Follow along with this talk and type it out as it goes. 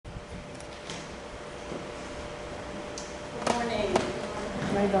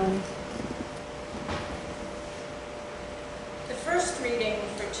Yvonne. The first reading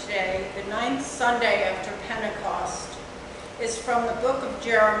for today, the 9th Sunday after Pentecost, is from the book of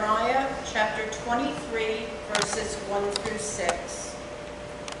Jeremiah, chapter 23, verses 1 through 6.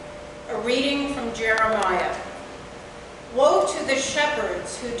 A reading from Jeremiah. Woe to the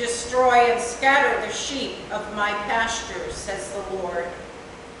shepherds who destroy and scatter the sheep of my pastures, says the Lord.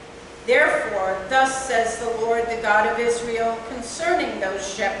 Therefore, thus says the Lord, the God of Israel, concerning those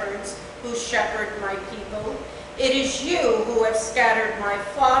shepherds who shepherd my people, it is you who have scattered my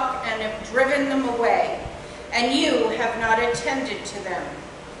flock and have driven them away, and you have not attended to them.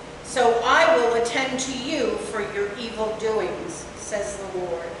 So I will attend to you for your evil doings, says the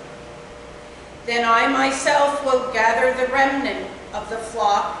Lord. Then I myself will gather the remnant of the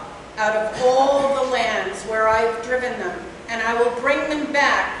flock out of all the lands where I have driven them, and I will bring them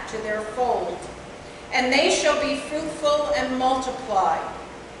back to their fold, and they shall be fruitful and multiply.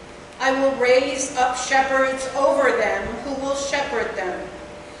 I will raise up shepherds over them who will shepherd them,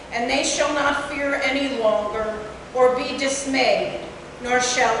 and they shall not fear any longer or be dismayed, nor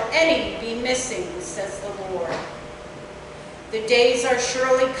shall any be missing, says the Lord. The days are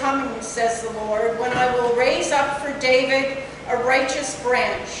surely coming, says the Lord, when I will raise up for David a righteous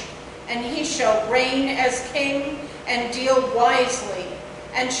branch, and he shall reign as king and deal wisely,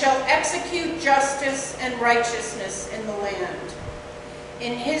 and shall execute justice and righteousness in the land.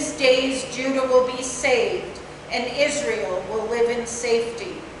 In his days Judah will be saved, and Israel will live in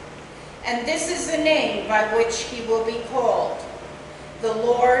safety. And this is the name by which he will be called. The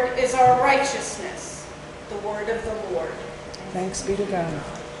Lord is our righteousness. The word of the Lord. Thanks be to God.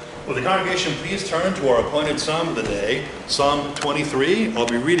 Will the congregation please turn to our appointed psalm of the day, Psalm 23. I'll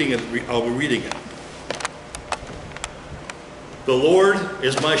be reading it. The Lord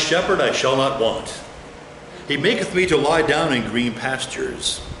is my shepherd, I shall not want. He maketh me to lie down in green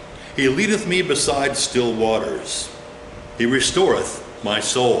pastures. He leadeth me beside still waters. He restoreth my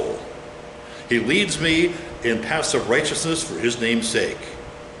soul. He leads me in paths of righteousness for his name's sake.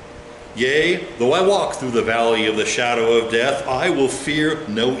 Yea, though I walk through the valley of the shadow of death, I will fear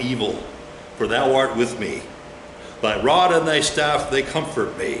no evil, for thou art with me. Thy rod and thy staff, they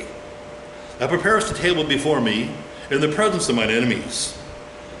comfort me. Thou preparest a table before me in the presence of mine enemies.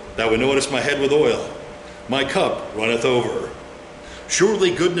 Thou anointest my head with oil. My cup runneth over.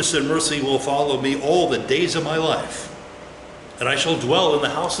 Surely goodness and mercy will follow me all the days of my life, and I shall dwell in the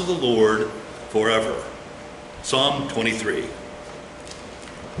house of the Lord forever. Psalm 23.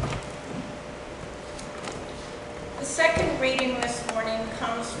 The second reading this morning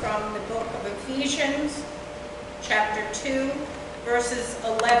comes from the book of Ephesians, chapter 2, verses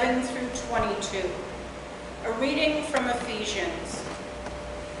 11 through 22. A reading from Ephesians.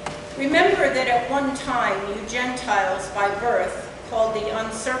 Remember that at one time you Gentiles by birth, called the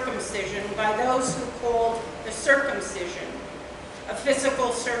uncircumcision by those who called the circumcision, a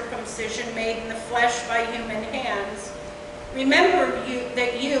physical circumcision made in the flesh by human hands. Remember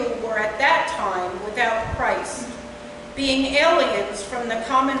that you were at that time without Christ, being aliens from the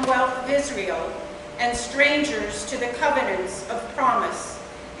commonwealth of Israel and strangers to the covenants of promise,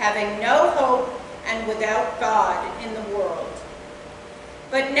 having no hope and without God in the world.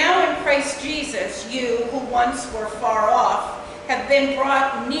 But now in Christ Jesus, you who once were far off have been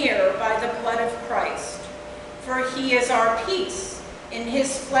brought near by the blood of Christ. For he is our peace. In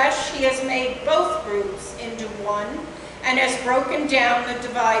his flesh he has made both groups into one and has broken down the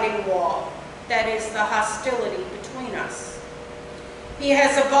dividing wall, that is, the hostility between us. He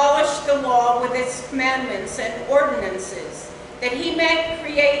has abolished the law with its commandments and ordinances, that he might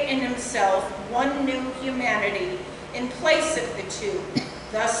create in himself one new humanity in place of the two,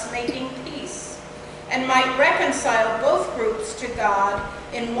 thus making peace, and might reconcile both groups to God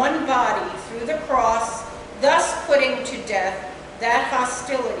in one body through the cross, thus putting to death that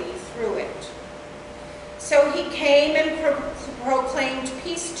hostility through it. So he came and proclaimed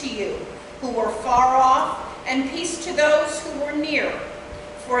peace to you who were far off, and peace to those who were near.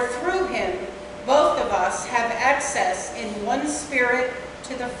 For through him both of us have access in one Spirit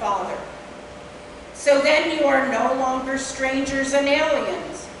to the Father. So then you are no longer strangers and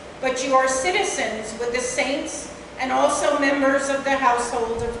aliens, but you are citizens with the saints and also members of the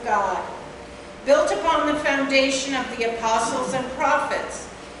household of God, built upon the foundation of the apostles and prophets,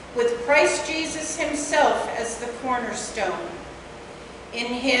 with Christ Jesus himself as the cornerstone. In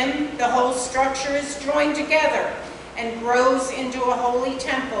him the whole structure is joined together and grows into a holy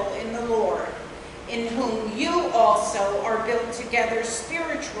temple in the Lord, in whom you also are built together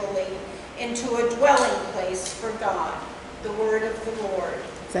spiritually into a dwelling place for God. The word of the Lord.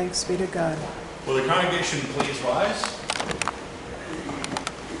 Thanks be to God. Will the congregation please rise?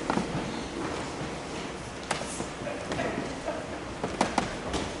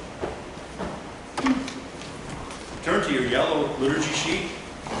 liturgy sheet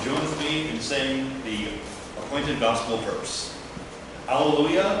and join with me in saying the appointed gospel verse.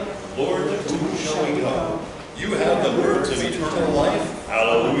 Alleluia, Lord, to whom shall we go? You have the words of eternal life.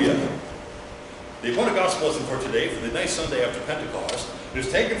 Alleluia. The appointed gospel lesson for today, for the nice Sunday after Pentecost,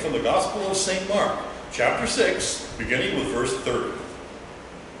 is taken from the Gospel of St. Mark, chapter 6, beginning with verse 30.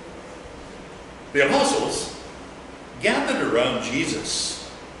 The apostles gathered around Jesus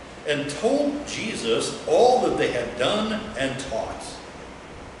and told Jesus all that they had done and taught.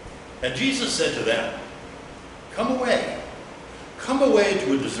 And Jesus said to them, Come away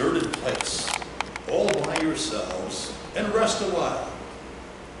to a deserted place, all by yourselves, and rest a while.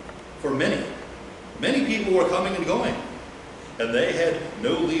 For many people were coming and going, and they had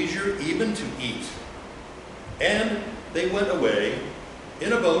no leisure even to eat. And they went away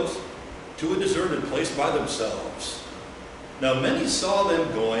in a boat to a deserted place by themselves. Now many saw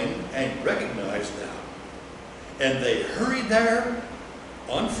them going and recognized them, and they hurried there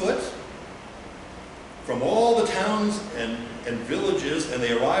on foot from all the towns and villages, and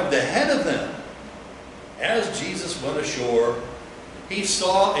they arrived ahead of them. As Jesus went ashore, he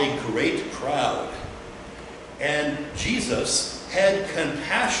saw a great crowd, and Jesus had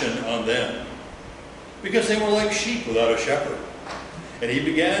compassion on them, because they were like sheep without a shepherd. And he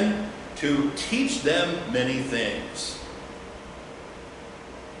began to teach them many things.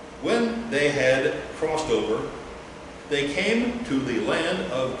 When they had crossed over, they came to the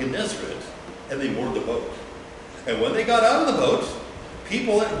land of Gennesaret, and they moored the boat. And when they got out of the boat,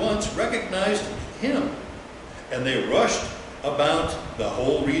 people at once recognized him, and they rushed about the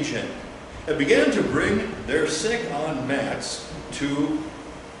whole region and began to bring their sick on mats to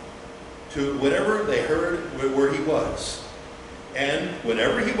whenever they heard where he was. And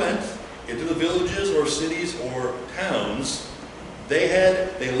whenever he went into the villages or cities or towns,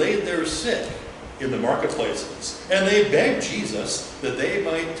 they laid their sick in the marketplaces, and they begged Jesus that they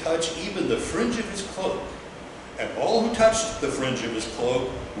might touch even the fringe of his cloak. And all who touched the fringe of his cloak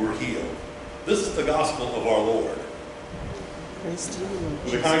were healed. This is the gospel of our Lord. Praise to you, Lord.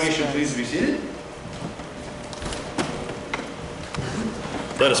 Will the congregation please be seated?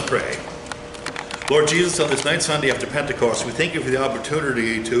 Let us pray. Lord Jesus, on this ninth Sunday after Pentecost, we thank you for the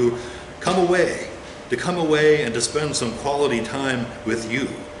opportunity to come away and to spend some quality time with you,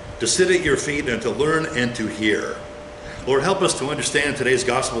 to sit at your feet and to learn and to hear. Lord, help us to understand today's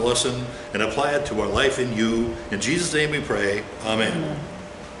gospel lesson and apply it to our life in you. In Jesus' name we pray. Amen. Amen.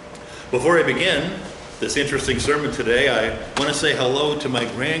 Before I begin this interesting sermon today, I want to say hello to my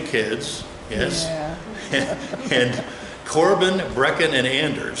grandkids. Yes. Yeah. and Corbin, Brecken, and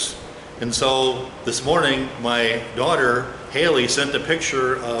Anders. And so this morning, my daughter, Haley, sent a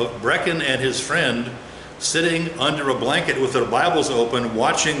picture of Brecken and his friend sitting under a blanket with their Bibles open,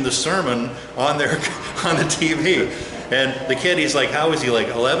 watching the sermon on the TV. And the kid, he's like, how is he, like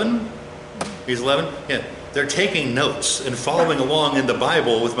 11? He's 11? Yeah. They're taking notes and following along in the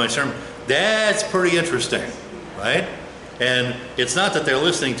Bible with my sermon. That's pretty interesting, right? And it's not that they're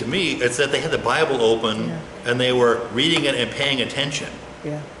listening to me, it's that they had the Bible open and they were reading it and paying attention.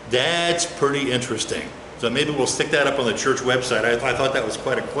 Yeah. That's pretty interesting. So maybe we'll stick that up on the church website. I thought that was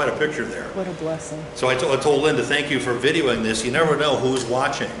quite a picture there. What a blessing. So I told Linda, thank you for videoing this. You never know who's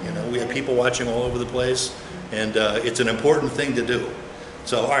watching. You know, we have people watching all over the place, and it's an important thing to do.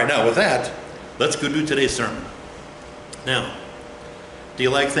 So, all right, now with that, let's go do today's sermon. Now, do you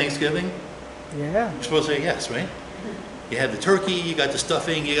like Thanksgiving? Yeah. You're supposed to say yes, right? You had the turkey, you got the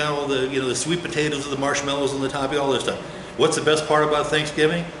stuffing, you got all the, the sweet potatoes with the marshmallows on the top, all this stuff. What's the best part about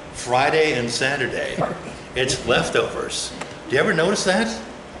Thanksgiving? Friday and Saturday. It's leftovers. Do you ever notice that?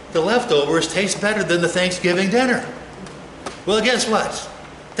 The leftovers taste better than the Thanksgiving dinner. Well, guess what?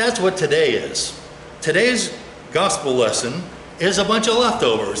 That's what today is. Today's gospel lesson is a bunch of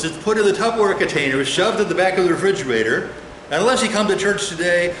leftovers. It's put in the Tupperware container, shoved in the back of the refrigerator. And unless you come to church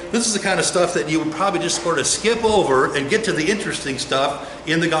today, this is the kind of stuff that you would probably just sort of skip over and get to the interesting stuff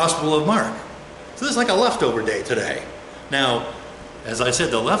in the Gospel of Mark. So this is like a leftover day today. Now, as I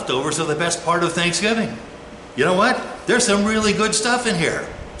said, the leftovers are the best part of Thanksgiving. You know what? There's some really good stuff in here.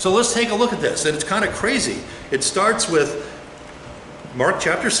 So let's take a look at this. And it's kind of crazy. It starts with Mark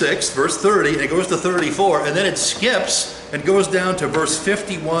chapter 6, verse 30, and it goes to 34, and then it skips and goes down to verse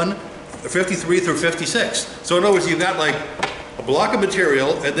 53 through 56. So in other words, you've got like a block of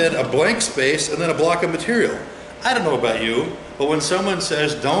material, and then a blank space, and then a block of material. I don't know about you, but when someone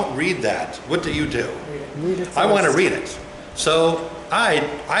says, don't read that, what do you do? Read it. I want to read it. So I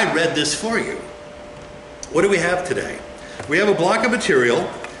read this for you. What do we have today? We have a block of material,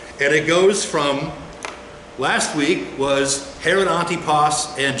 and it goes from, last week was Herod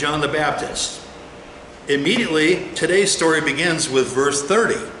Antipas and John the Baptist. Immediately, today's story begins with verse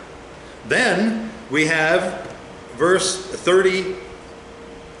 30. Then we have verse 30,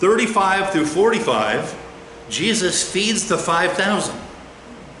 35 through 45. Jesus feeds the 5,000.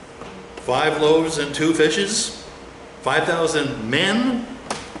 5 loaves and 2 fishes, 5,000 men.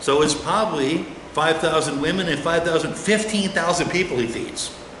 So it's probably 5,000 women and 15,000 people he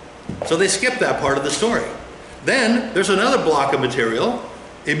feeds. So they skip that part of the story. Then there's another block of material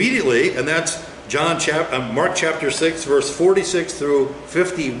immediately, and that's Mark chapter 6, verse 46 through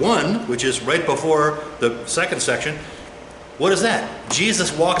 51, which is right before the second section. What is that?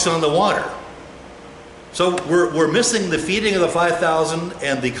 Jesus walks on the water. So we're missing the feeding of the 5,000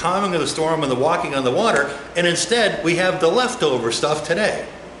 and the calming of the storm and the walking on the water, and instead we have the leftover stuff today.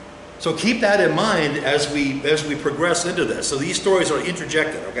 So keep that in mind as we progress into this. So these stories are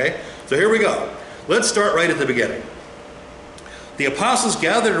interjected, okay? So here we go. Let's start right at the beginning. The apostles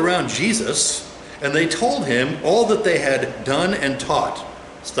gathered around Jesus, and they told him all that they had done and taught.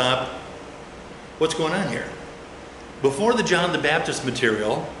 Stop. What's going on here? Before the John the Baptist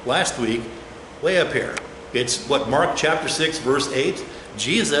material, last week, way up here, it's what, Mark chapter 6, verse 8?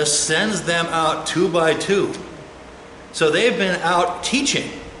 Jesus sends them out 2 by 2. So they've been out teaching.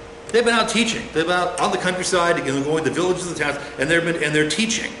 They've been out teaching. They've been out on the countryside, and going to the villages and the towns, and they're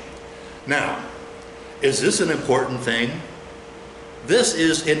teaching. Now, is this an important thing? This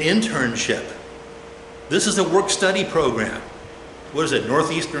is an internship. This is a work-study program. What is it?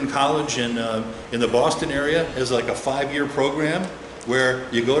 Northeastern College in the Boston area is like a 5-year program where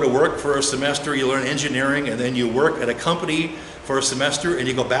you go to work for a semester, you learn engineering, and then you work at a company for a semester, and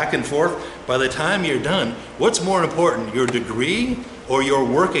you go back and forth. By the time you're done, what's more important, your degree or your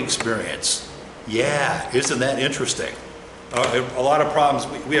work experience? Yeah, isn't that interesting? A lot of problems.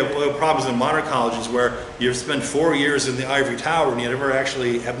 We have problems in modern colleges where you spend 4 years in the ivory tower and you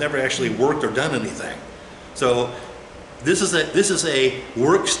have never actually worked or done anything. So this is a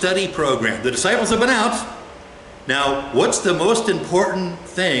work-study program. The disciples have been out. Now, what's the most important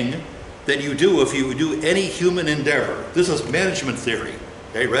thing that you do if you do any human endeavor? This is management theory.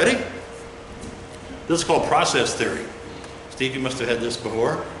 Okay, ready? This is called process theory. Steve, you must have had this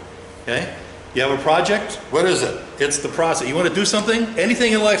before. Okay? You have a project. What is it? It's the process. You want to do something?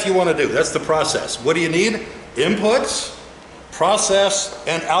 Anything in life you want to do. That's the process. What do you need? Inputs, process,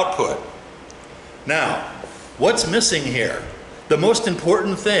 and output. Now, what's missing here? The most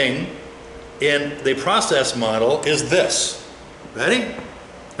important thing in the process model is this. Ready?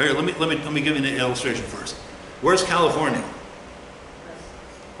 Here, let me give you an illustration first. Where's California?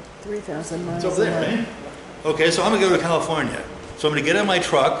 3,000 miles. It's over there, right? Okay, so I'm going to go to California. So I'm going to get in my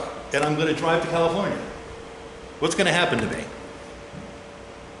truck and I'm going to drive to California. What's going to happen to me?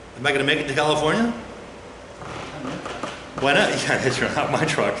 Am I going to make it to California? Why not? Yeah, it's not my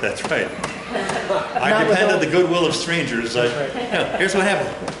truck, that's right. I depend on the goodwill of strangers. Here's what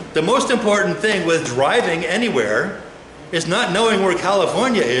happened. The most important thing with driving anywhere is not knowing where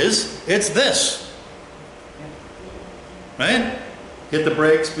California is, it's this. Right? Hit the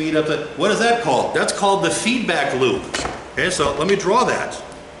brake, speed up the... What is that called? That's called the feedback loop. Okay, so let me draw that.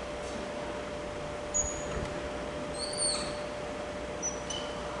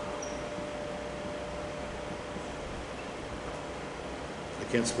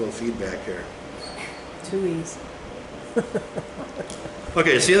 I can't spell feedback here. 2 E's.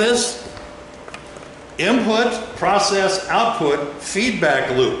 Okay, see this? Input, process, output, feedback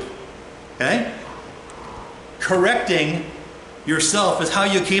loop. Okay? Correcting yourself is how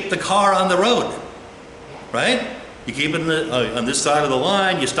you keep the car on the road. Right? You keep it on this side of the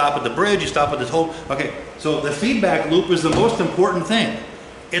line, you stop at the bridge, you stop at the toll. Okay, so the feedback loop is the most important thing.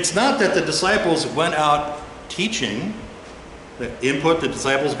 It's not that the disciples went out teaching. The input, the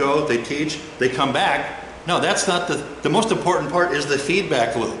disciples go, they teach, they come back. No, that's not the most important part is the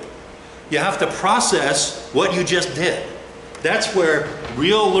feedback loop. You have to process what you just did. That's where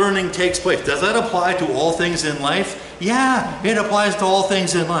real learning takes place. Does that apply to all things in life? Yeah, it applies to all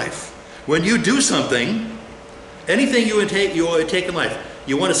things in life. When you do something, anything you take in life,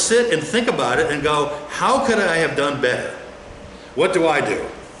 you want to sit and think about it and go, how could I have done better? What do I do?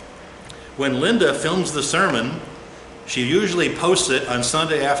 When Linda films the sermon, she usually posts it on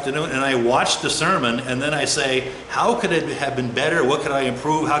Sunday afternoon, and I watch the sermon, and then I say, how could it have been better? What could I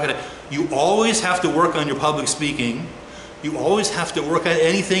improve? How could I? You always have to work on your public speaking. You always have to work on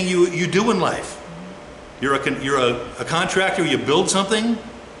anything you do in life. You're a contractor, you build something,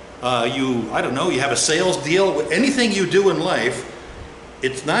 I don't know, you have a sales deal. Anything you do in life,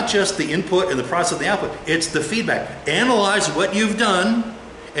 it's not just the input and the process and the output, it's the feedback. Analyze what you've done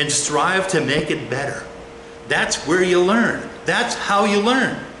and strive to make it better. That's where you learn. That's how you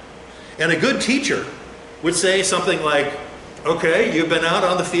learn. And a good teacher would say something like, okay, you've been out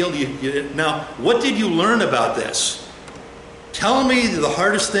on the field. Now, what did you learn about this? Tell me the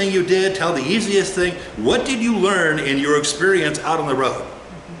hardest thing you did. Tell the easiest thing. What did you learn in your experience out on the road?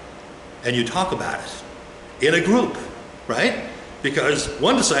 And you talk about it in a group, right? Because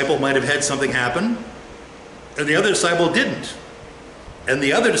one disciple might have had something happen, and the other disciple didn't. And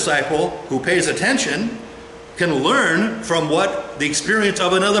the other disciple who pays attention can learn from what the experience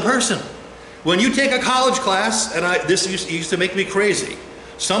of another person. When you take a college class, and this used to make me crazy,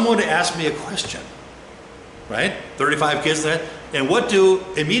 someone would ask me a question, right? 35 kids there, and what do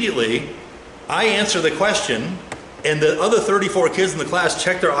immediately I answer the question, and the other 34 kids in the class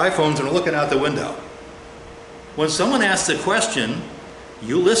check their iPhones and are looking out the window. When someone asks a question,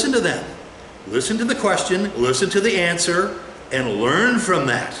 you listen to them. Listen to the question, listen to the answer, and learn from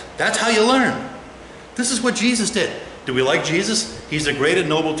that. That's how you learn. This is what Jesus did. Do we like Jesus? He's a great and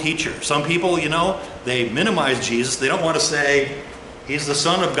noble teacher. Some people, they minimize Jesus. They don't want to say he's the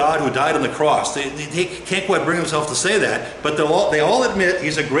Son of God who died on the cross. They can't quite bring themselves to say that, but they all admit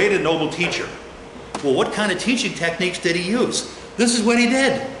he's a great and noble teacher. Well, what kind of teaching techniques did he use? This is what he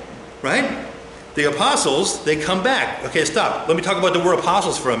did, right? The apostles, they come back. Okay, stop. Let me talk about the word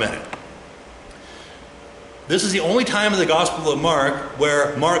apostles for a minute. This is the only time in the Gospel of Mark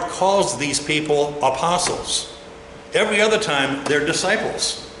where Mark calls these people apostles. Every other time, they're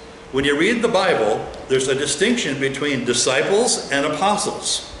disciples. When you read the Bible, there's a distinction between disciples and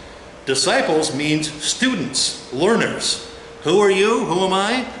apostles. Disciples means students, learners. Who are you? Who am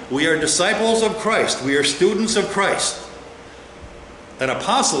I? We are disciples of Christ. We are students of Christ. An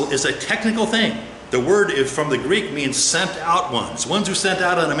apostle is a technical thing. The word from the Greek means sent out ones who sent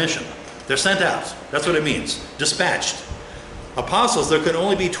out on a mission. They're sent out. That's what it means. Dispatched. Apostles, there can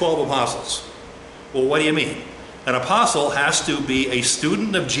only be 12 apostles. Well, what do you mean? An apostle has to be a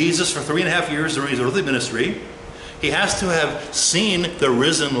student of Jesus for 3.5 years during his earthly ministry. He has to have seen the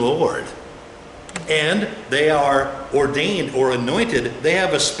risen Lord. And they are ordained or anointed. They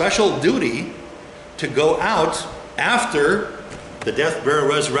have a special duty to go out after the death, burial,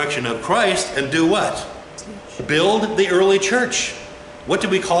 resurrection of Christ and do what? Build the early church. What do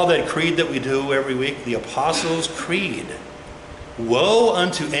we call that creed that we do every week? The Apostles' Creed. Woe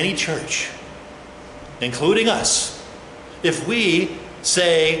unto any church, including us, if we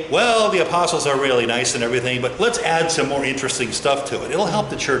say, well, the apostles are really nice and everything, but let's add some more interesting stuff to it. It'll help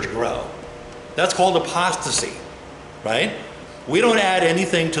the church grow. That's called apostasy, right? We don't add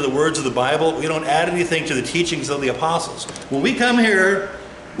anything to the words of the Bible. We don't add anything to the teachings of the apostles. When we come here,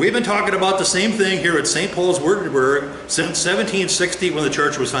 we've been talking about the same thing here at St. Paul's, Wurtemberg, since 1760 when the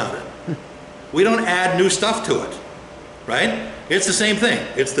church was founded. We don't add new stuff to it, right? It's the same thing.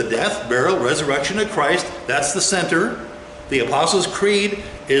 It's the death, burial, resurrection of Christ. That's the center. The Apostles' Creed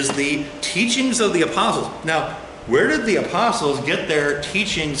is the teachings of the apostles. Now, where did the apostles get their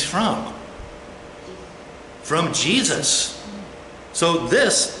teachings from? From Jesus. So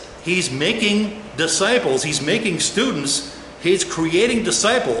he's making disciples. He's making students. He's creating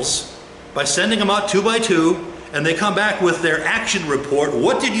disciples by sending them out 2 by 2, and they come back with their action report.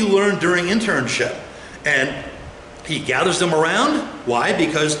 What did you learn during internship? And he gathers them around. Why?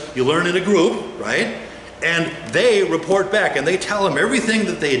 Because you learn in a group, right? And they report back, and they tell him everything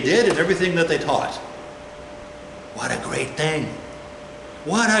that they did and everything that they taught. What a great thing.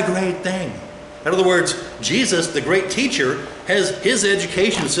 What a great thing. In other words, Jesus, the great teacher, his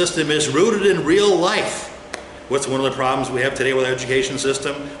education system is rooted in real life. What's one of the problems we have today with our education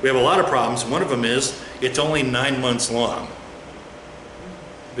system? We have a lot of problems. One of them is it's only 9 months long,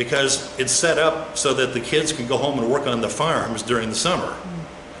 because it's set up so that the kids can go home and work on the farms during the summer.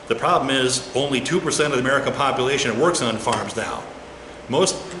 The problem is only 2% of the American population works on farms now.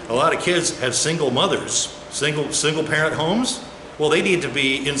 A lot of kids have single mothers, single parent homes. Well, they need to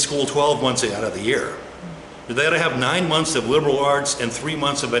be in school 12 months out of the year. They ought to have 9 months of liberal arts and 3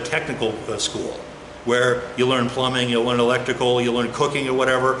 months of a technical school, where you learn plumbing, you learn electrical, you learn cooking or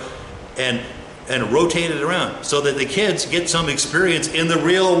whatever, and rotate it around so that the kids get some experience in the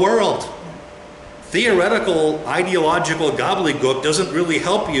real world. Theoretical, ideological gobbledygook doesn't really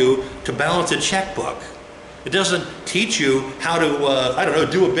help you to balance a checkbook. It doesn't teach you how to,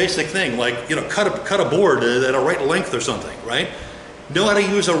 do a basic thing like, cut a board at a right length or something, right? Know how to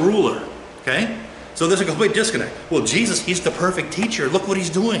use a ruler, okay? So there's a complete disconnect. Well, Jesus, he's the perfect teacher. Look what he's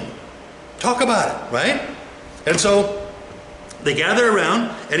doing. Talk about it, right? And so they gather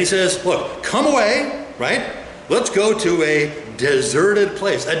around, and he says, look, come away, right? Let's go to a deserted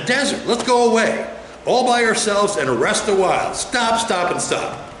place, a desert. Let's go away, all by ourselves, and rest a while. Stop, and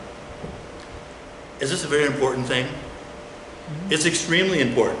stop. Is this a very important thing? It's extremely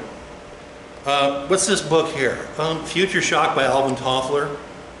important. What's this book here? Future Shock by Alvin Toffler.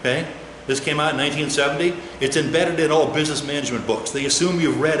 Okay, this came out in 1970. It's embedded in all business management books. They assume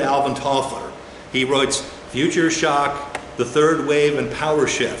you've read Alvin Toffler. He writes Future Shock, The Third Wave, and Power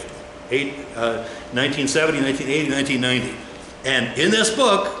Shift, 1970, 1980, 1990. And in this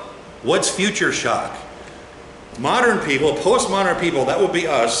book, what's future shock? Modern people, postmodern people, that would be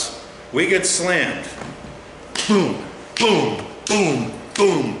us, we get slammed. Boom, boom, boom,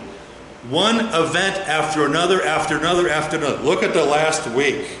 boom. One event after another, after another, after another. Look at the last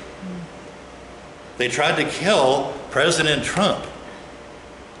week. They tried to kill President Trump.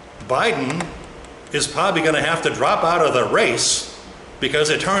 Biden is probably going to have to drop out of the race because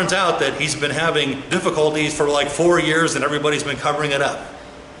it turns out that he's been having difficulties for like 4 years and everybody's been covering it up.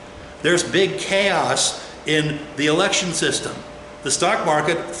 There's big chaos in the election system. The stock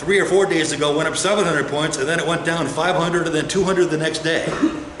market 3 or 4 days ago went up 700 points and then it went down 500 and then 200 the next day.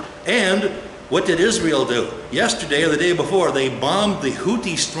 And what did Israel do? Yesterday or the day before, they bombed the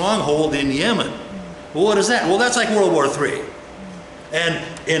Houthi stronghold in Yemen. Well, what is that? Well, that's like World War III. And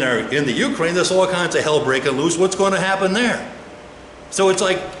in the Ukraine, there's all kinds of hell breaking loose. What's going to happen there? So it's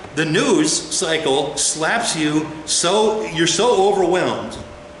like the news cycle slaps you so you're so overwhelmed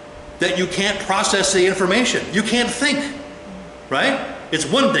that you can't process the information. You can't think, right? It's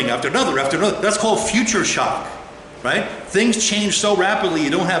one thing after another after another. That's called future shock, right? Things change so rapidly you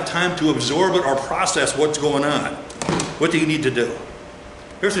don't have time to absorb it or process what's going on. What do you need to do?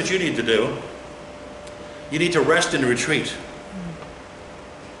 Here's what you need to do. You need to rest and retreat.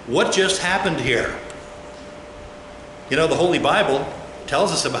 What just happened here? You know, the Holy Bible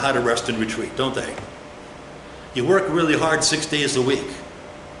tells us about how to rest and retreat, don't they? You work really hard 6 days a week.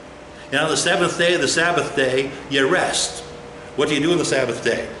 And on the seventh day, the Sabbath day, you rest. What do you do on the Sabbath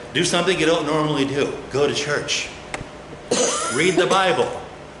day? Do something you don't normally do. Go to church. Read the Bible.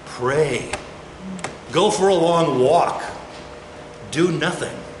 Pray. Go for a long walk. Do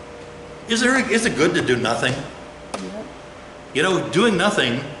nothing. Is it good to do nothing? You know, doing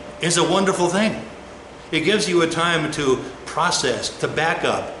nothing is a wonderful thing. It gives you a time to process, to back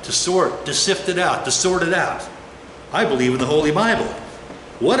up, to sort, to sift it out, to sort it out. I believe in the Holy Bible.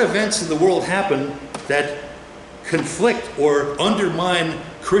 What events in the world happen that conflict or undermine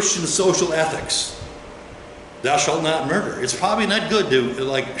Christian social ethics? Thou shalt not murder. It's probably not good to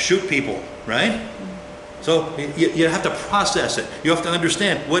like shoot people, right? So you have to process it. You have to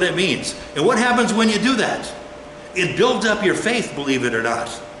understand what it means. And what happens when you do that? It builds up your faith, believe it or not.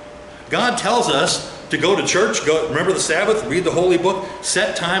 God tells us to go to church, go remember the Sabbath, read the Holy Book,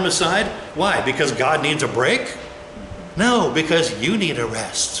 set time aside. Why? Because God needs a break? No, because you need a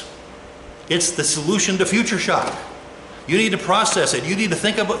rest. It's the solution to future shock. You need to process it. You need to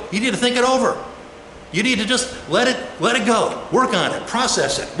think it over. You need to just let it go. Work on it.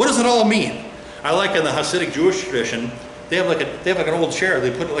 Process it. What does it all mean? I like in the Hasidic Jewish tradition, they have like an old chair.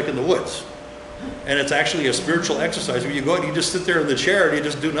 They put it like in the woods. And it's actually a spiritual exercise where you go and you just sit there in the chair and you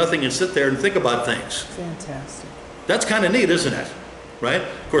just do nothing and sit there and think about things. Fantastic. That's kind of neat, isn't it? Right?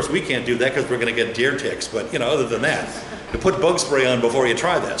 Of course, we can't do that because we're going to get deer ticks. But, you know, other than that, to put bug spray on before you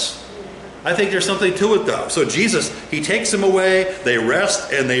try this. I think there's something to it, though. So Jesus, he takes them away, they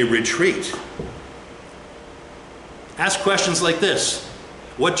rest, and they retreat. Ask questions like this.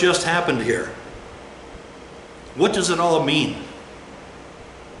 What just happened here? What does it all mean?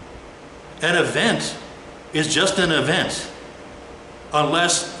 An event is just an event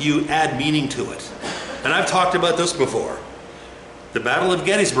unless you add meaning to it. And I've talked about this before. The Battle of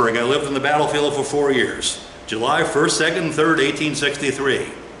Gettysburg, I lived on the battlefield for 4 years. July 1st, 2nd, and 3rd, 1863.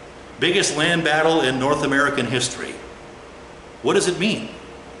 Biggest land battle in North American history. What does it mean?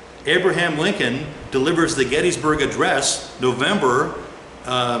 Abraham Lincoln delivers the Gettysburg Address November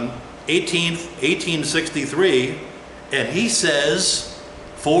 18th, 1863, and he says,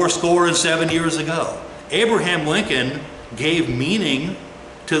 7 years ago, Abraham Lincoln gave meaning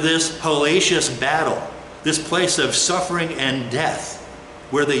to this hellacious battle, this place of suffering and death,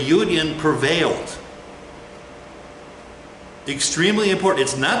 where the Union prevailed. Extremely important.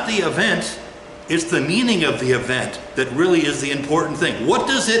 It's not the event, it's the meaning of the event that really is the important thing. What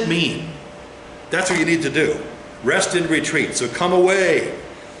does it mean? That's what you need to do. Rest and retreat. So come away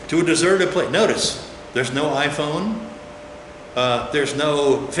to a deserted place. Notice, there's no iPhone. There's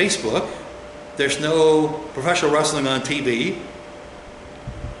no Facebook. There's no professional wrestling on TV.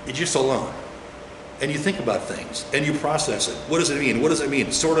 You're just alone. And you think about things. And you process it. What does it mean? What does it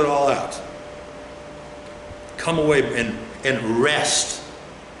mean? Sort it all out. Come away and rest.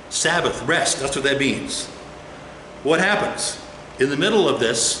 Sabbath, rest. That's what that means. What happens? In the middle of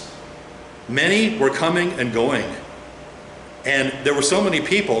this, many were coming and going. And there were so many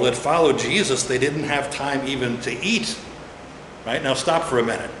people that followed Jesus, they didn't have time even to eat. Right? Now stop for a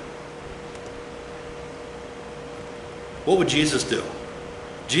minute. What would Jesus do?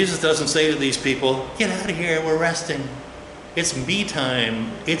 Jesus doesn't say to these people, get out of here, we're resting. It's me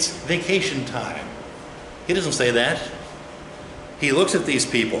time, it's vacation time. He doesn't say that. He looks at these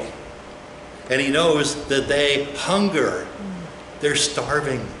people and he knows that they hunger. They're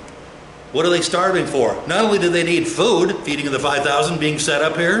starving. What are they starving for? Not only do they need food, feeding of the 5,000 being set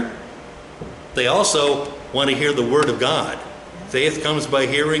up here, they also want to hear the word of God. Faith comes by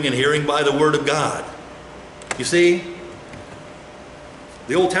hearing, and hearing by the word of God. You see,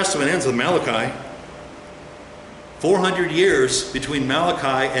 the Old Testament ends with Malachi. 400 years between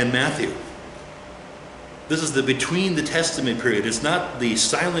Malachi and Matthew. This is the between the Testament period. It's not the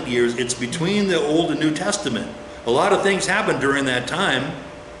silent years, it's between the Old and New Testament. A lot of things happened during that time,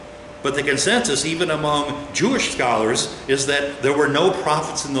 but the consensus, even among Jewish scholars, is that there were no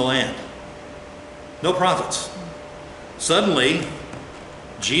prophets in the land. No prophets. Suddenly,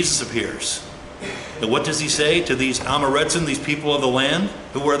 Jesus appears. And what does he say to these Amaretsim, these people of the land?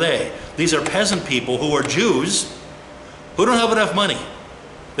 Who are they? These are peasant people who are Jews who don't have enough money.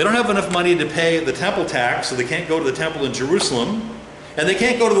 They don't have enough money to pay the temple tax, so they can't go to the temple in Jerusalem. And they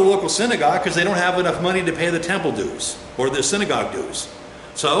can't go to the local synagogue because they don't have enough money to pay the temple dues or the synagogue dues.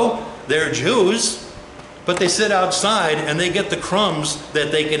 So they're Jews, but they sit outside and they get the crumbs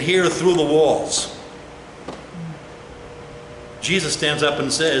that they can hear through the walls. Jesus stands up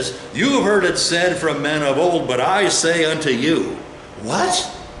and says, you have heard it said from men of old, but I say unto you. What?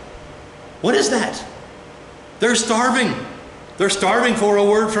 What is that? They're starving. They're starving for a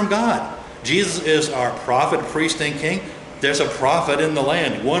word from God. Jesus is our prophet, priest, and king. There's a prophet in the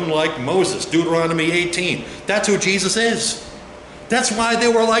land, one like Moses, Deuteronomy 18. That's who Jesus is. That's why they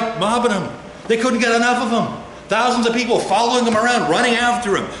were like mobbing him. They couldn't get enough of him. Thousands of people following him around, running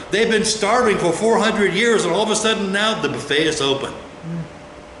after him. They've been starving for 400 years, and all of a sudden now the buffet is open.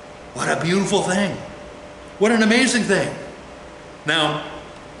 What a beautiful thing. What an amazing thing. Now,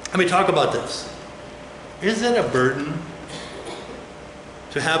 let me talk about this. Is it a burden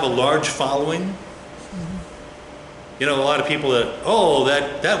to have a large following? You know, a lot of people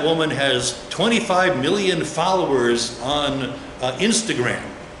that, that woman has 25 million followers on Instagram.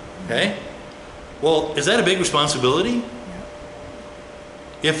 Okay? Well, is that a big responsibility?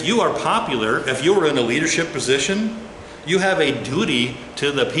 If you are popular, if you are in a leadership position, you have a duty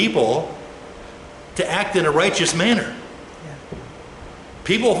to the people to act in a righteous manner.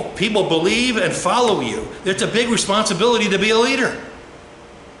 People believe and follow you. It's a big responsibility to be a leader.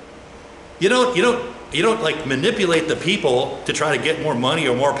 You don't like manipulate the people to try to get more money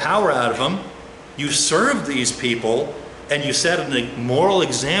or more power out of them. You serve these people and you set a moral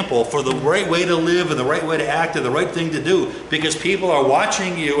example for the right way to live and the right way to act and the right thing to do, because people are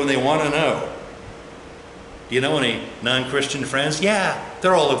watching you and they want to know. Do you know any non-Christian friends? Yeah,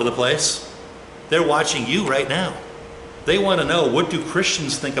 they're all over the place. They're watching you right now. They want to know, what do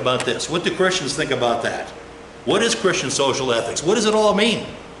Christians think about this? What do Christians think about that? What is Christian social ethics? What does it all mean?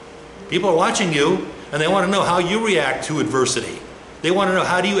 People are watching you and they want to know how you react to adversity. They want to know,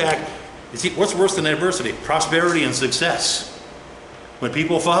 how do you act? You see, what's worse than adversity? Prosperity and success. When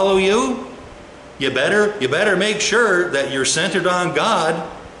people follow you, you better make sure that you're centered on God,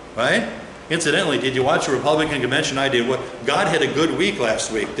 right? Incidentally, did you watch the Republican convention? I did. God had a good week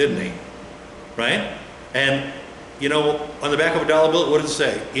last week, didn't he? Right? And you know, on the back of a dollar bill, what does it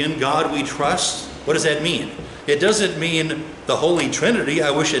say? In God we trust. What does that mean? It doesn't mean the Holy Trinity. I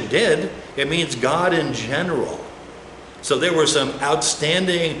wish it did. It means God in general. So there were some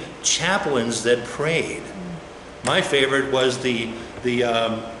outstanding chaplains that prayed. My favorite was the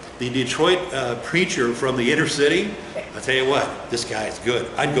Detroit preacher from the inner city. I'll tell you what, this guy is good.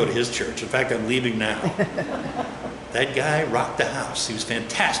 I'd go to his church. In fact, I'm leaving now. That guy rocked the house. He was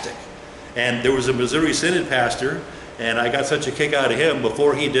fantastic. And there was a Missouri Synod pastor, and I got such a kick out of him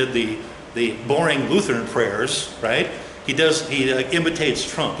before he did the boring Lutheran prayers, right? He imitates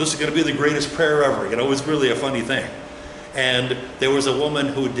Trump. This is going to be the greatest prayer ever. You know, it was really a funny thing. And there was a woman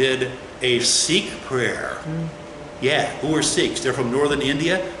who did a Sikh prayer. Yeah, who are Sikhs? They're from northern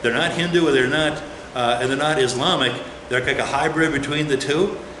India. They're not Hindu, and they're not Islamic. They're like a hybrid between the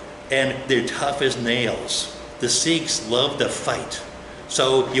two, and they're tough as nails. The Sikhs love to fight.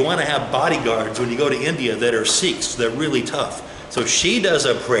 So you want to have bodyguards when you go to India that are Sikhs. They're really tough. So she does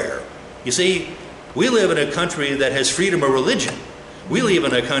a prayer. You see, we live in a country that has freedom of religion. We live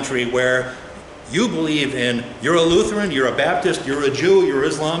in a country where you believe in, you're a Lutheran, you're a Baptist, you're a Jew, you're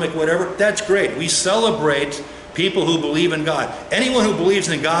Islamic, whatever. That's great. We celebrate people who believe in God. Anyone who believes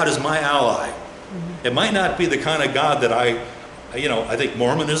in God is my ally. It might not be the kind of God that I think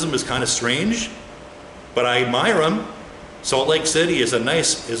Mormonism is kind of strange, but I admire them. Salt Lake City is a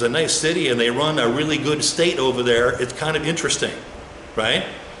nice city, and they run a really good state over there. It's kind of interesting, right?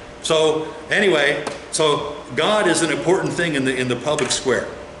 So anyway, so God is an important thing in the public square.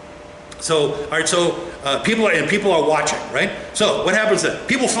 So all right, so people are watching, right? So what happens then?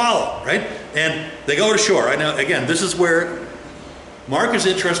 People follow, right? And they go to shore. Right? Now again, this is where Mark is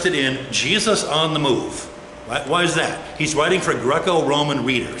interested in Jesus on the move. Right? Why is that? He's writing for Greco-Roman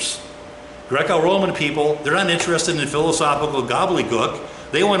readers. Greco-Roman people, they're not interested in philosophical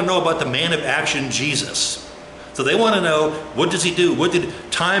gobbledygook. They want to know about the man of action, Jesus. So they want to know, what does he do? What did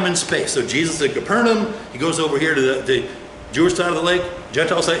time and space? So Jesus at Capernaum, he goes over here to the Jewish side of the lake,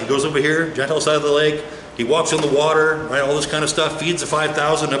 Gentile side, he goes over here, Gentile side of the lake. He walks on the water, right? All this kind of stuff, feeds the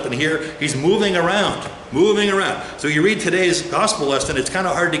 5,000 up in here. He's moving around. So you read today's gospel lesson, it's kind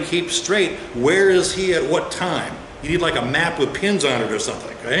of hard to keep straight. Where is he at what time? You need like a map with pins on it or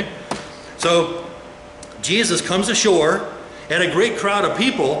something, right? So Jesus comes ashore, and a great crowd of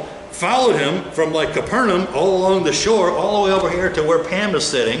people followed him from like Capernaum all along the shore, all the way over here to where Pam is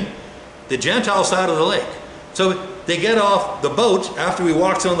sitting, the Gentile side of the lake. So they get off the boat after he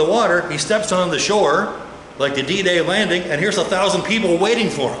walks on the water. He steps on the shore, like the D-Day landing, and here's 1,000 people waiting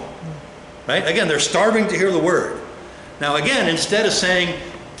for him. Right? Again, they're starving to hear the word. Now again, instead of saying,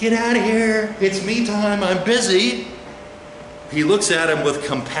 "Get out of here, it's me time, I'm busy," he looks at him with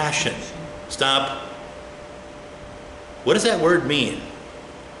compassion. Stop. What does that word mean?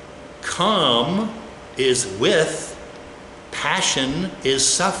 Come is with, passion is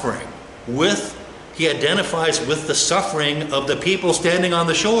suffering. With, he identifies with the suffering of the people standing on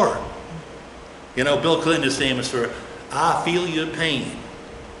the shore. You know, Bill Clinton is famous for, "I feel your pain."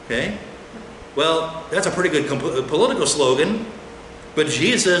 Okay? Well, that's a pretty good political slogan, but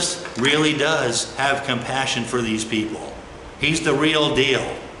Jesus really does have compassion for these people. He's the real deal.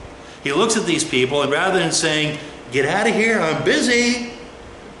 He looks at these people, and rather than saying, "Get out of here, I'm busy,"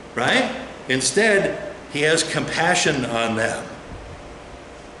 right? Instead, he has compassion on them.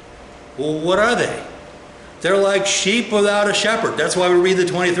 Well, what are they? They're like sheep without a shepherd. That's why we read the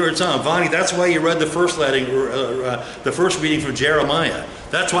 23rd Psalm. Vonnie, that's why you read the first reading from Jeremiah.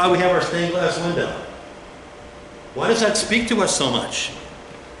 That's why we have our stained glass window. Why does that speak to us so much?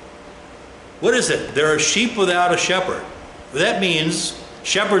 What is it? They're a sheep without a shepherd. That means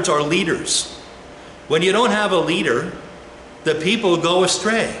shepherds are leaders. When you don't have a leader, the people go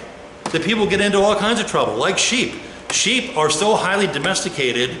astray. The people get into all kinds of trouble, like sheep. Sheep are so highly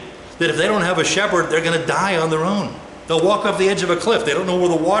domesticated that if they don't have a shepherd, they're going to die on their own. They'll walk off the edge of a cliff. They don't know where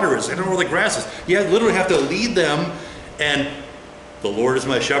the water is. They don't know where the grass is. You literally have to lead them, and "The Lord is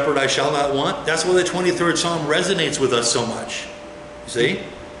my shepherd, I shall not want." That's why the 23rd Psalm resonates with us so much. You see?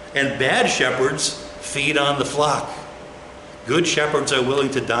 And bad shepherds feed on the flock. Good shepherds are willing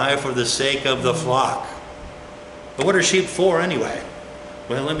to die for the sake of the flock. But what are sheep for anyway?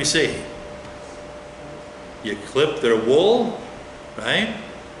 Well, let me see. You clip their wool, right?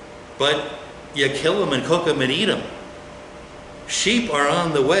 But you kill them and cook them and eat them. Sheep are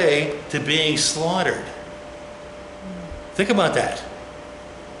on the way to being slaughtered. Think about that.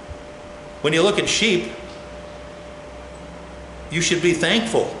 When you look at sheep, you should be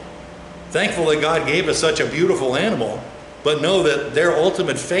thankful. Thankful that God gave us such a beautiful animal, but know that their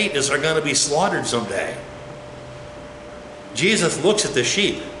ultimate fate is they're going to be slaughtered someday. Jesus looks at the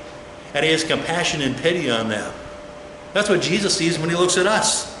sheep, and he has compassion and pity on them. That's what Jesus sees when he looks at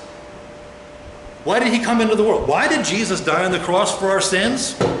us. Why did he come into the world? Why did Jesus die on the cross for our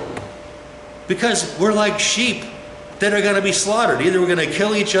sins? Because we're like sheep that are going to be slaughtered. Either we're going to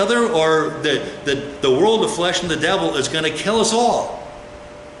kill each other, or the world of flesh and the devil is going to kill us all.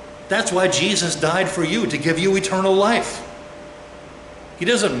 That's why Jesus died for you, to give you eternal life. He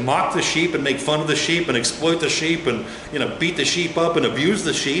doesn't mock the sheep and make fun of the sheep and exploit the sheep and beat the sheep up and abuse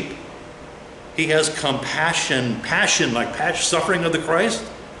the sheep. He has compassion, passion, like suffering of the Christ,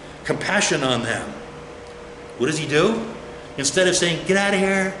 compassion on them. What does he do? Instead of saying, "Get out of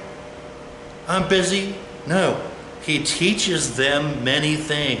here, I'm busy," no, he teaches them many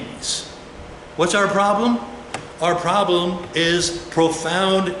things. What's our problem? Our problem is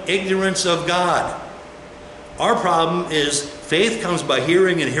profound ignorance of God. Our problem is faith comes by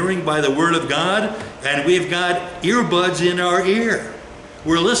hearing, and hearing by the word of God, and we've got earbuds in our ear.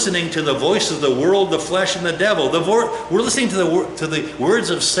 We're listening to the voice of the world, the flesh, and the devil. We're listening to the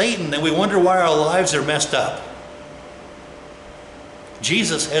words of Satan, and we wonder why our lives are messed up.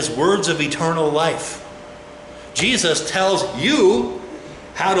 Jesus has words of eternal life. Jesus tells you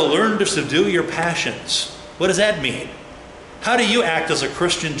how to learn to subdue your passions. What does that mean? How do you act as a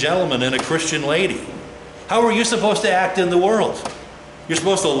Christian gentleman and a Christian lady? How are you supposed to act in the world? You're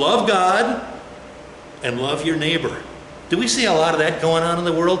supposed to love God and love your neighbor. Do we see a lot of that going on in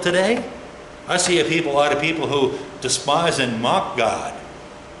the world today? I see a lot of people who despise and mock God.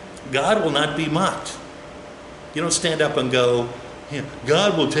 God will not be mocked. You don't stand up and go, yeah,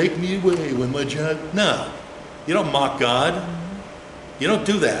 God will take me away when my child... No, you don't mock God. You don't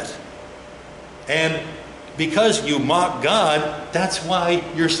do that. And because you mock God, that's why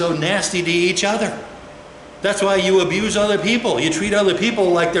you're so nasty to each other. That's why you abuse other people. You treat other people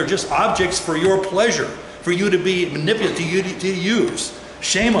like they're just objects for your pleasure, for you to be manipulated, to use.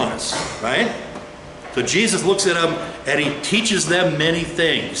 Shame on us, right? So Jesus looks at them and he teaches them many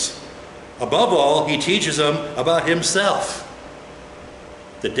things. Above all, he teaches them about himself.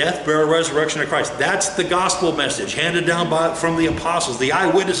 The death, burial, resurrection of Christ. That's the gospel message handed down from the apostles, the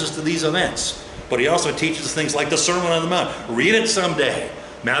eyewitnesses to these events. But he also teaches things like the Sermon on the Mount. Read it someday.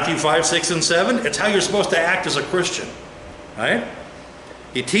 Matthew 5, 6, and 7. It's how you're supposed to act as a Christian. Right?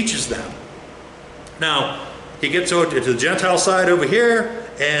 He teaches them. Now, he gets over to the Gentile side over here,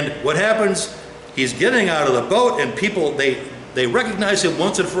 and what happens? He's getting out of the boat, and people, they recognize him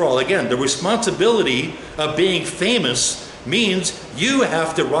once and for all. Again, the responsibility of being famous means you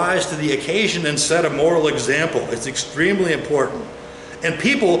have to rise to the occasion and set a moral example. It's extremely important. And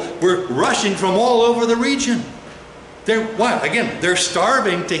people were rushing from all over the region. They're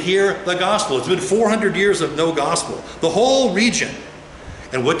starving to hear the gospel. It's been 400 years of no gospel. The whole region.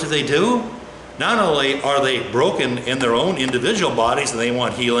 And what do? Not only are they broken in their own individual bodies and they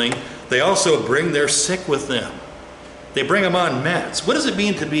want healing, they also bring their sick with them. They bring them on mats. What does it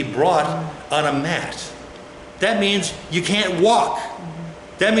mean to be brought on a mat? That means you can't walk.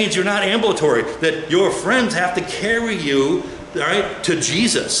 That means you're not ambulatory, that your friends have to carry you, all right, to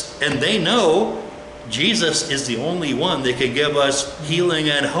Jesus. And they know Jesus is the only one that can give us healing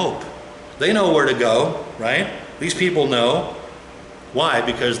and hope. They know where to go, right? These people know. Why?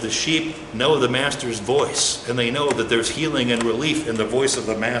 Because the sheep know the master's voice, and they know that there's healing and relief in the voice of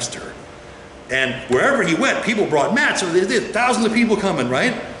the master. And wherever he went, people brought mats. So there's thousands of people coming,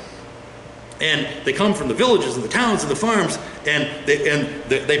 right? And they come from the villages and the towns and the farms, and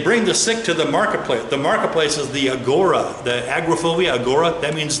they bring the sick to the marketplace. The marketplace is the agora, the agoraphobia, agora.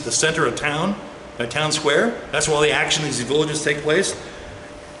 That means the center of town, the town square. That's where all the action in these villages take place.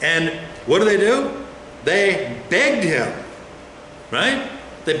 And what do? They begged him, right?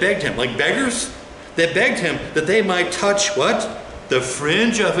 They begged him, like beggars. They begged him that they might touch what? The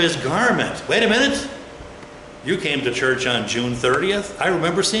fringe of his garment. Wait a minute. You came to church on June 30th. I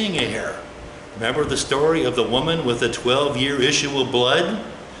remember seeing you here. Remember the story of the woman with the 12-year issue of blood?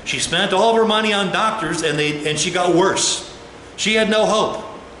 She spent all of her money on doctors and she got worse. She had no hope.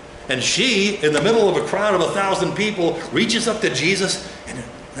 And she, in the middle of a crowd of 1,000 people, reaches up to Jesus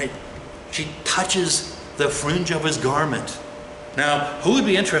and she touches the fringe of his garment. Now, who would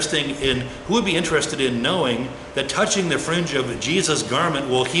be interested in knowing that touching the fringe of Jesus' garment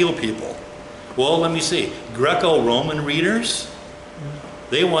will heal people? Well, let me see. Greco-Roman readers,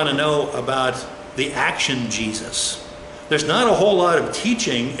 they want to know about the action Jesus. There's not a whole lot of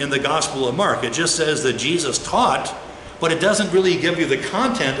teaching in the Gospel of Mark. It just says that Jesus taught, but it doesn't really give you the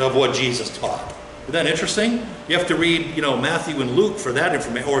content of what Jesus taught. Isn't that interesting? You have to read, Matthew and Luke for that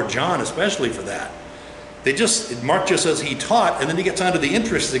information, or John especially for that. Mark just says he taught, and then he gets onto the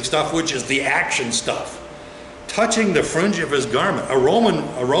interesting stuff, which is the action stuff. Touching the fringe of his garment. A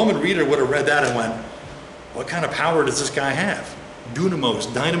Roman reader would have read that and went, what kind of power does this guy have?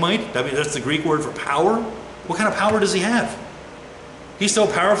 Dunamos, dynamite? That's the Greek word for power? What kind of power does he have? He's so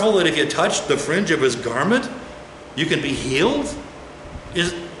powerful that if you touch the fringe of his garment, you can be healed?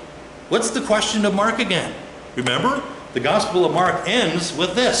 What's the question of Mark again? Remember, the Gospel of Mark ends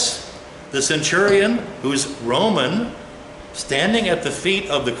with this. The centurion, who's Roman, standing at the feet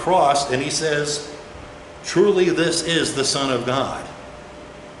of the cross, and he says, truly this is the Son of God.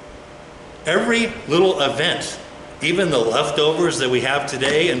 Every little event, even the leftovers that we have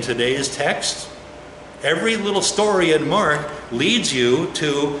today in today's text, every little story in Mark leads you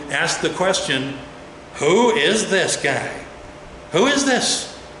to ask the question, who is this guy? Who is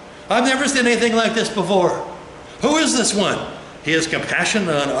this? I've never seen anything like this before. Who is this one? He has compassion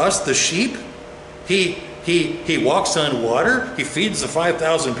on us, the sheep. He walks on water. He feeds the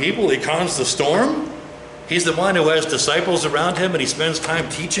 5,000 people. He calms the storm. He's the one who has disciples around him and he spends time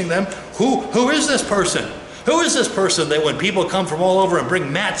teaching them. Who is this person? Who is this person that when people come from all over and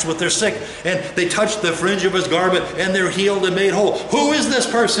bring mats with their sick and they touch the fringe of his garment and they're healed and made whole? Who is this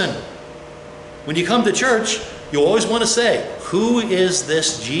person? When you come to church, you always want to say, who is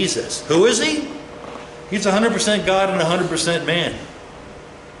this Jesus? Who is he? He's 100% God and 100% man.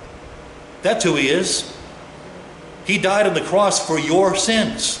 That's who he is. He died on the cross for your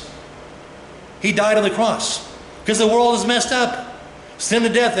sins. He died on the cross because the world is messed up. Sin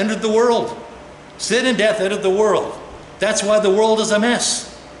and death entered the world. Sin and death entered the world. That's why the world is a mess.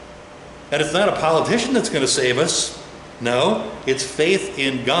 And it's not a politician that's going to save us. No, it's faith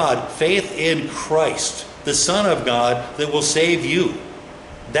in God, faith in Christ, the Son of God, that will save you.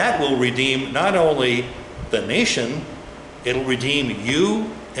 That will redeem not only the nation, it'll redeem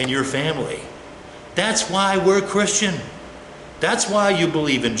you and your family. That's why we're Christian. That's why you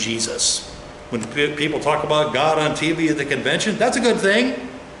believe in Jesus. When people talk about God on TV at the convention, that's a good thing.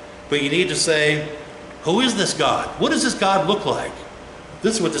 But you need to say, who is this God? What does this God look like?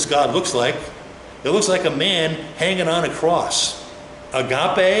 This is what this God looks like. It looks like a man hanging on a cross.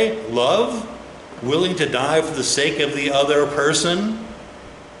 Agape, love, willing to die for the sake of the other person.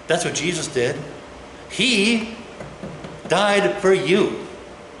 That's what Jesus did. He died for you.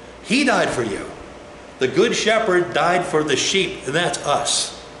 He died for you. The good shepherd died for the sheep, and that's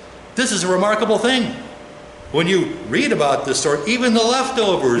us. This is a remarkable thing. When you read about this story, even the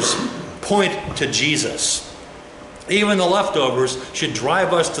leftovers point to Jesus. Even the leftovers should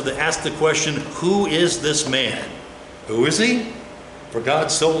drive us to ask the question, who is this man? Who is he? For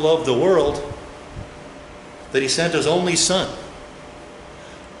God so loved the world that he sent his only Son,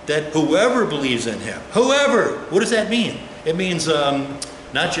 that whoever believes in him, whoever, what does that mean? It means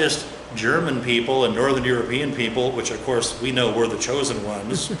not just German people and Northern European people, which of course we know we're the chosen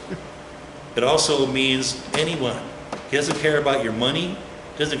ones. It also means anyone. He doesn't care about your money,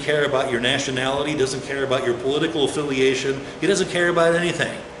 doesn't care about your nationality, doesn't care about your political affiliation. He doesn't care about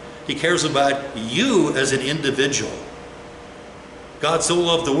anything. He cares about you as an individual. God so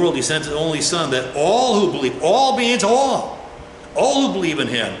loved the world, he sent his only Son, that all who believe, all means all who believe in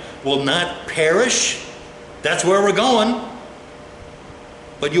him will not perish. That's where we're going.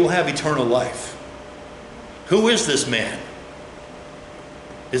 But you will have eternal life. Who is this man?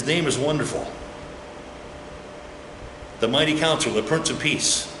 His name is Wonderful. The Mighty Counselor, the Prince of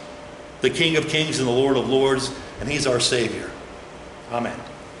Peace, the King of Kings and the Lord of Lords, and he's our Savior. Amen.